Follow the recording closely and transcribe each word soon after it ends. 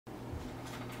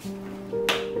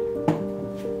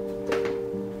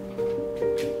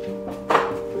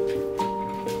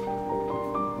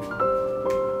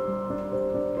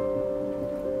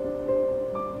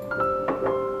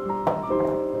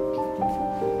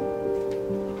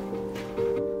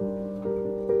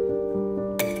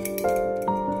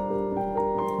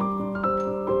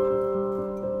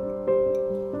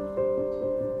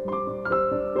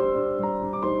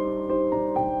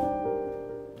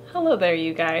Hello there,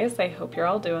 you guys. I hope you're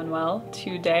all doing well.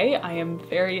 Today I am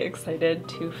very excited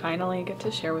to finally get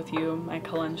to share with you my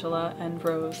Calendula and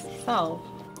Rose Salve.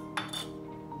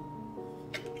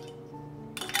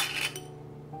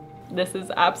 This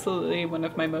is absolutely one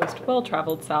of my most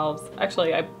well-traveled salves.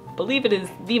 Actually, I believe it is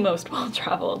the most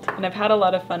well-traveled, and I've had a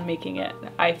lot of fun making it.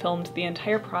 I filmed the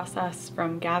entire process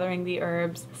from gathering the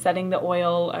herbs, setting the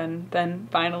oil, and then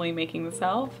finally making the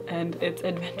salve, and its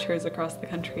adventures across the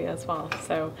country as well.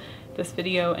 So this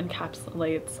video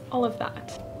encapsulates all of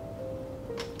that.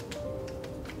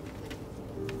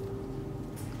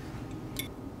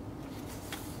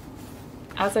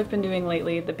 As I've been doing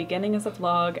lately, the beginning is a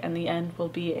vlog and the end will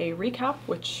be a recap,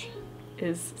 which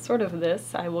is sort of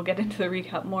this. I will get into the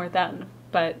recap more then.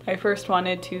 But I first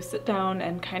wanted to sit down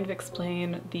and kind of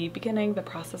explain the beginning, the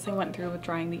process I went through with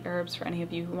drying the herbs for any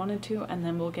of you who wanted to, and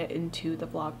then we'll get into the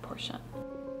vlog portion.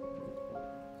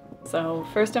 So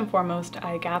first and foremost,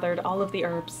 I gathered all of the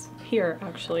herbs here,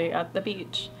 actually, at the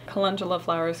beach. Calendula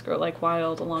flowers grow like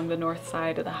wild along the north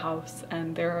side of the house,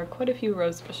 and there are quite a few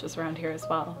rose bushes around here as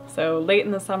well. So late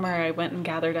in the summer, I went and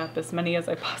gathered up as many as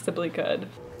I possibly could.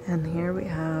 And here we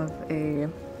have a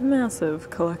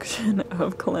massive collection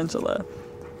of calendula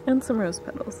and some rose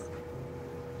petals,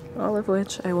 all of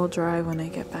which I will dry when I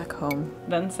get back home.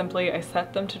 Then simply I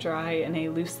set them to dry in a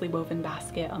loosely woven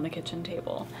basket on the kitchen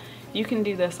table. You can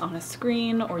do this on a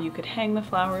screen, or you could hang the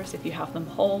flowers if you have them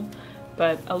whole,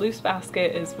 but a loose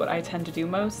basket is what I tend to do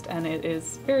most, and it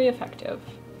is very effective.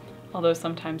 Although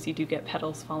sometimes you do get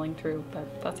petals falling through,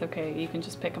 but that's okay, you can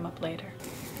just pick them up later.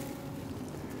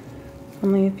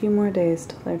 Only a few more days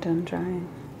till they're done drying.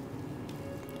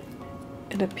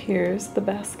 It appears the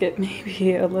basket may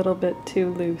be a little bit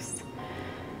too loose.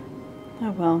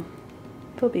 Oh well,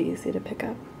 they'll be easy to pick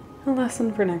up. A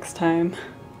lesson for next time.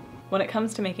 When it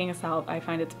comes to making a salve, I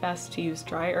find it's best to use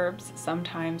dry herbs.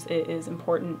 Sometimes it is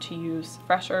important to use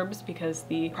fresh herbs because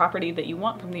the property that you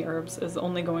want from the herbs is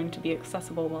only going to be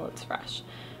accessible while it's fresh.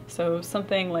 So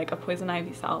something like a poison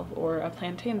ivy salve or a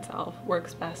plantain salve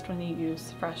works best when you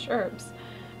use fresh herbs.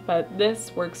 But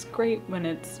this works great when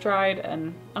it's dried,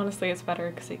 and honestly it's better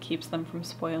because it keeps them from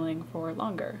spoiling for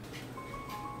longer.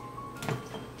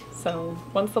 So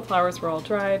once the flowers were all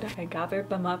dried, I gathered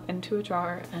them up into a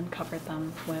jar and covered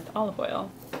them with olive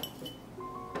oil.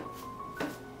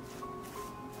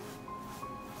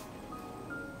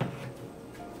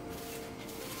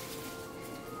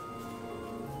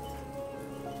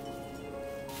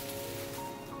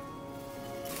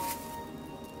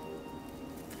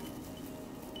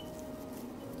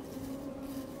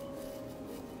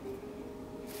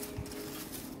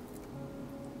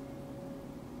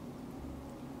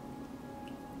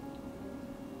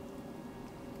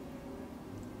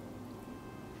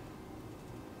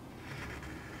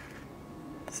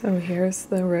 So here's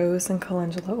the rose and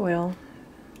calendula oil,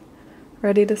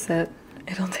 ready to sit.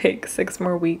 It'll take 6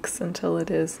 more weeks until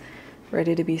it is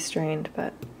ready to be strained,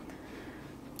 but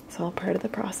it's all part of the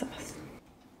process.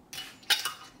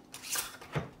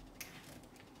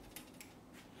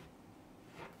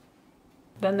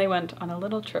 Then they went on a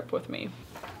little trip with me.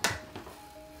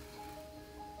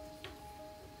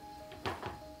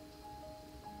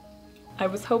 I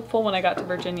was hopeful when I got to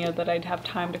Virginia that I'd have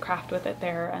time to craft with it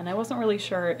there, and I wasn't really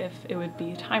sure if it would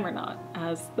be time or not,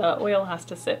 as the oil has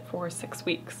to sit for 6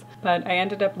 weeks. But I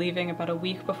ended up leaving about a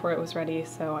week before it was ready,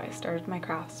 so I started my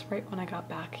crafts right when I got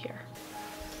back here.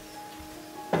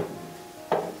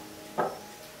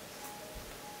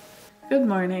 Good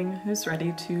morning. Who's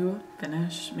ready to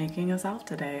finish making a salve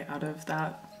today out of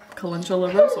that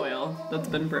calendula rose oil that's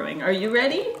been brewing? Are you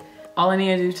ready? All I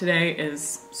need to do today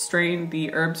is strain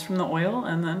the herbs from the oil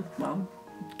and then, well,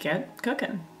 get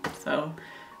cooking. So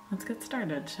let's get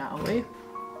started, shall we?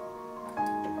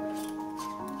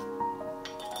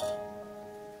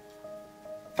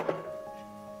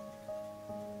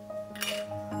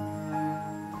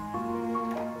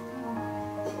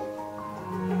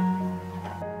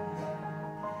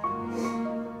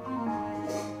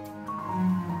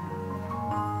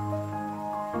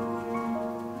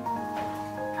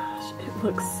 It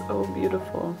looks so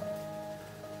beautiful.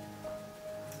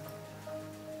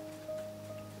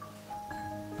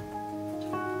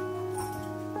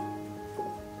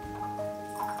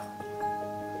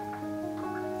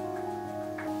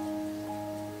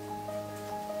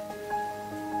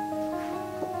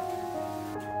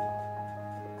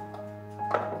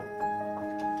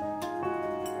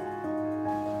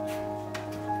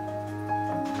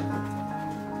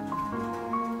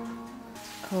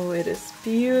 It is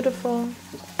beautiful.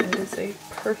 It is a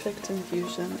perfect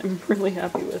infusion. I'm really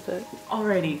happy with it.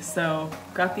 Alrighty, so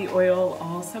got the oil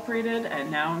all separated and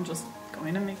now I'm just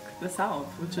going to make the salve,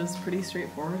 which is pretty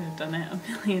straightforward. I've done it a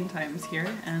million times here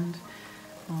and,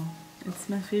 well, it's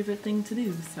my favorite thing to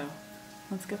do, so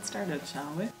let's get started,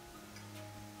 shall we?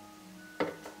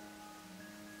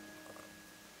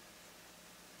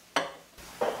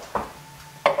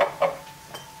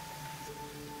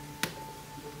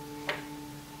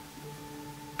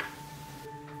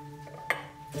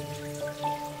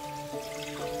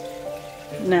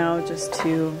 Now just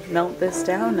to melt this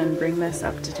down and bring this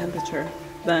up to temperature.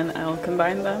 Then I'll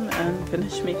combine them and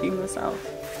finish making the salve.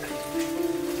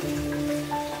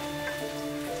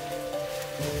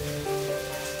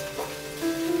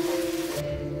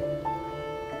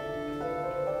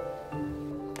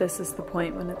 This is the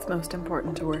point when it's most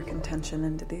important to work intention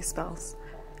into these spells.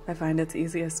 I find it's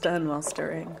easiest done while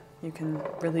stirring. You can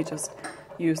really just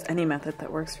use any method that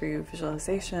works for you.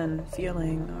 Visualization,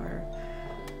 feeling, or,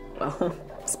 well,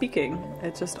 speaking.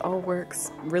 It just all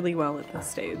works really well at this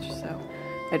stage, so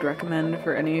I'd recommend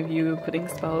for any of you putting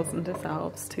spells into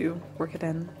salves to work it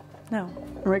in now.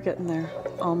 We're getting there.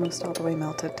 Almost all the way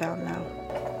melted down now.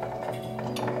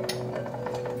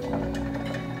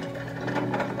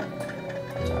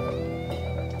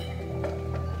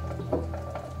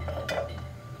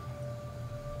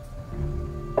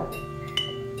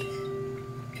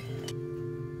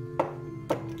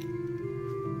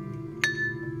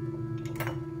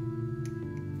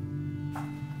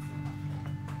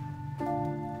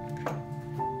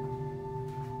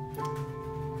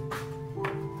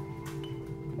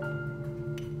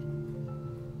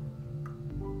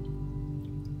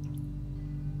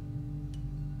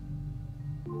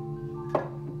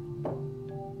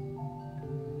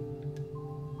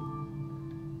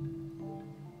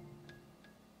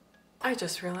 I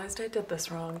just realized I did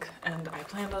this wrong, and I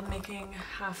planned on making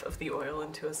half of the oil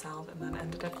into a salve and then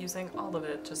ended up using all of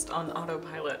it just on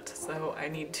autopilot, so I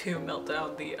need to melt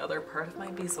down the other part of my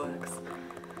beeswax.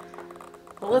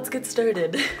 Well, let's get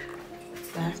started.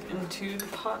 Back into the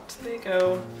pot they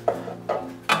go.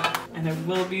 And I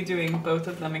will be doing both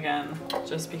of them again,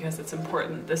 just because it's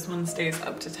important. This one stays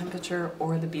up to temperature,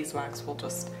 or the beeswax will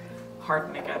just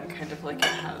harden again, kind of like it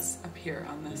has up here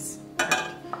on this part.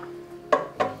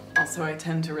 Also, I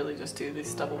tend to really just do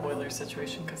this double boiler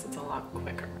situation because it's a lot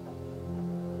quicker.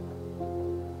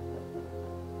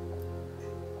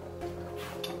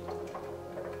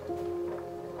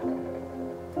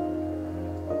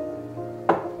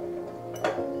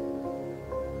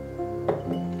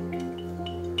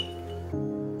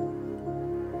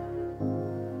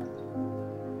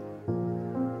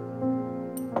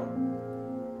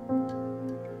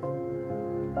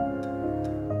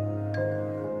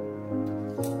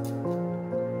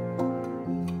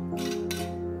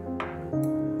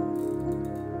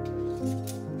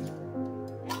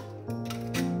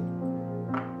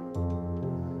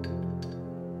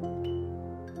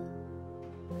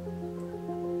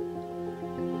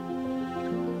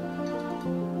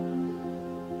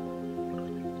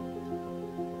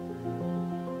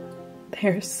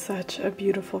 They're such a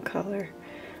beautiful color.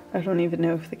 I don't even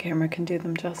know if the camera can do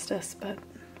them justice, but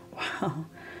wow.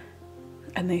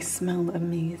 And they smell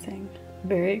amazing.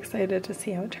 Very excited to see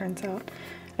how it turns out.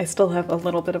 I still have a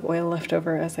little bit of oil left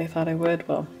over, as I thought I would.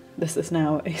 Well, this is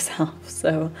now a salve,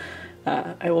 so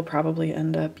I will probably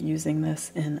end up using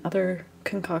this in other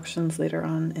concoctions later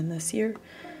on in this year.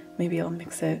 Maybe I'll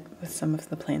mix it with some of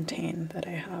the plantain that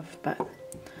I have, but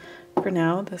for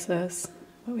now, this is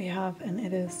what we have, and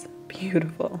it is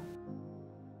beautiful.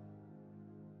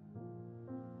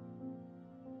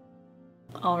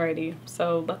 Alrighty,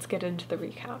 so let's get into the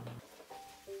recap.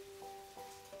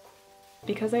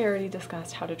 Because I already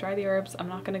discussed how to dry the herbs, I'm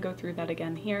not going to go through that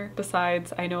again here.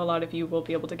 Besides, I know a lot of you will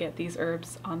be able to get these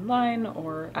herbs online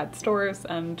or at stores,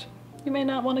 and you may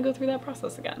not want to go through that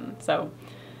process again. So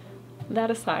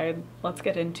that aside, let's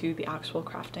get into the actual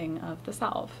crafting of the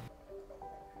salve.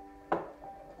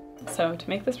 So to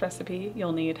make this recipe,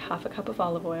 you'll need half a cup of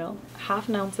olive oil, half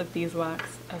an ounce of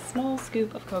beeswax, a small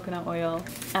scoop of coconut oil,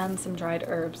 and some dried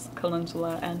herbs,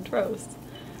 calendula and rose.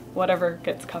 Whatever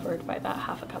gets covered by that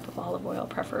half a cup of olive oil,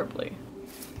 preferably.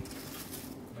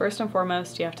 First and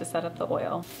foremost, you have to set up the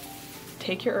oil.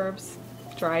 Take your herbs,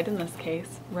 dried in this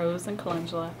case, rose and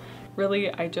calendula.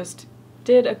 Really, I just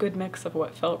did a good mix of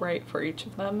what felt right for each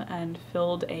of them and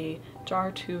filled a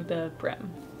jar to the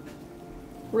brim.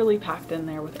 Really packed in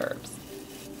there with herbs.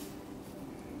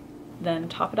 Then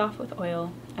top it off with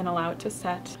oil and allow it to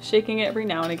set, shaking it every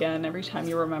now and again, every time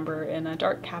you remember, in a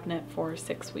dark cabinet for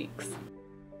 6 weeks.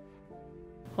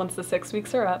 Once the 6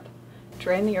 weeks are up,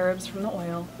 drain the herbs from the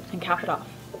oil and cap it off.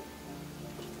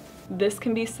 This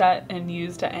can be set and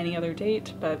used at any other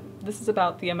date, but this is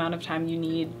about the amount of time you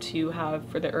need to have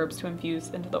for the herbs to infuse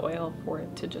into the oil for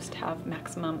it to just have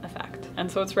maximum effect. And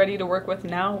so it's ready to work with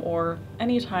now or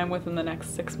any time within the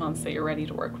next 6 months that you're ready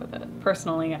to work with it.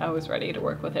 Personally, I was ready to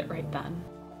work with it right then.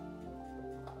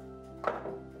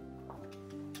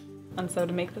 And so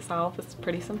to make the salve, it's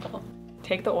pretty simple.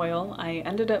 Take the oil. I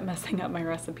ended up messing up my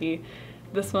recipe.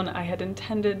 This one I had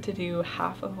intended to do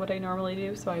half of what I normally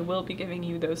do, so I will be giving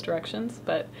you those directions,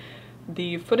 but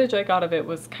the footage I got of it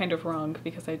was kind of wrong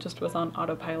because I just was on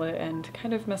autopilot and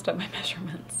kind of messed up my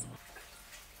measurements.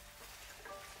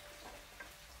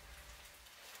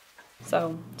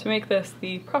 So to make this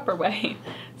the proper way,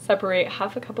 separate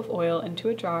half a cup of oil into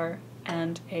a jar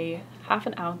and a half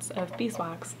an ounce of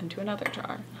beeswax into another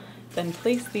jar. Then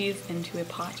place these into a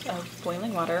pot of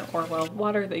boiling water, or well,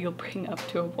 water that you'll bring up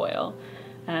to a boil,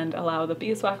 and allow the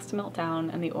beeswax to melt down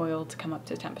and the oil to come up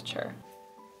to temperature.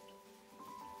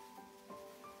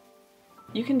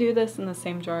 You can do this in the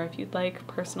same jar if you'd like.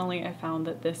 Personally, I found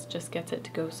that this just gets it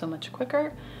to go so much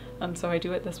quicker, so I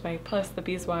do it this way. Plus the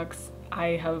beeswax,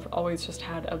 I have always just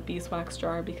had a beeswax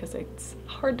jar because it's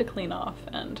hard to clean off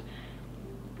and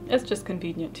it's just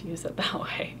convenient to use it that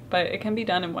way. But it can be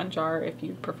done in one jar if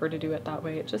you prefer to do it that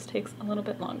way. It just takes a little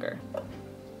bit longer.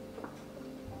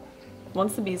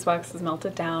 Once the beeswax is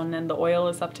melted down and the oil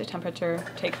is up to temperature,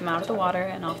 take them out of the water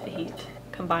and off the heat.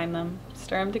 Combine them,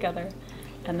 stir them together,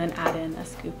 and then add in a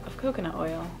scoop of coconut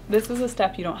oil. This is a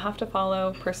step you don't have to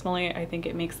follow. Personally, I think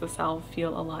it makes the salve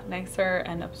feel a lot nicer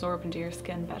and absorb into your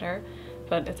skin better,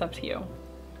 but it's up to you.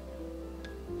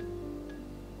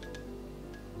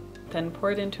 Then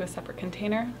pour it into a separate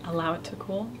container, allow it to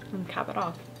cool, and cap it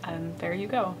off. And there you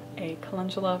go, a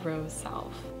Calendula rose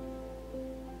salve.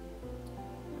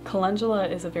 Calendula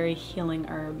is a very healing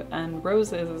herb, and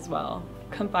rose is as well.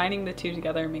 Combining the two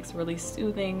together makes a really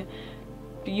soothing,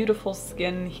 beautiful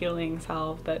skin healing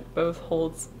salve that both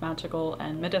holds magical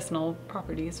and medicinal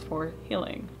properties for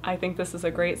healing. I think this is a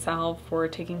great salve for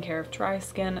taking care of dry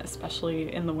skin,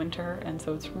 especially in the winter, and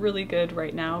so it's really good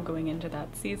right now going into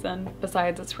that season.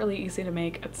 Besides, it's really easy to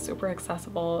make, it's super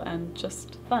accessible and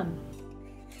just fun.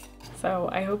 So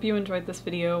I hope you enjoyed this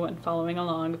video and following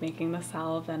along making the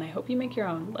salve, and I hope you make your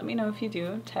own. Let me know if you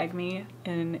do. Tag me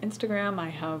in Instagram. I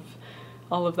have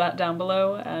all of that down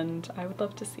below and I would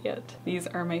love to see it. These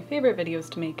are my favorite videos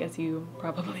to make, as you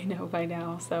probably know by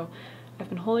now, so I've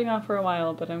been holding off for a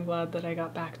while, but I'm glad that I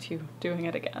got back to doing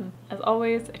it again. As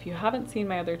always, if you haven't seen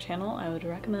my other channel, I would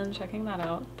recommend checking that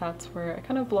out. That's where I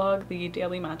kind of vlog the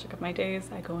daily magic of my days.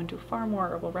 I go into far more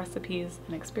herbal recipes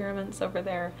and experiments over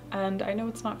there, and I know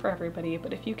it's not for everybody,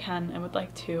 but if you can and would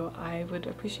like to, I would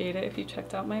appreciate it if you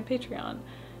checked out my Patreon.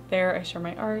 There I share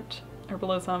my art,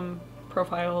 herbalism,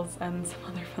 profiles, and some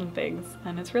other fun things,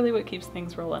 and it's really what keeps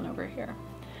things rolling over here.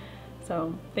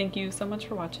 So thank you so much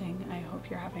for watching. I hope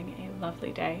you're having a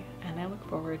lovely day, and I look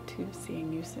forward to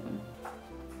seeing you soon.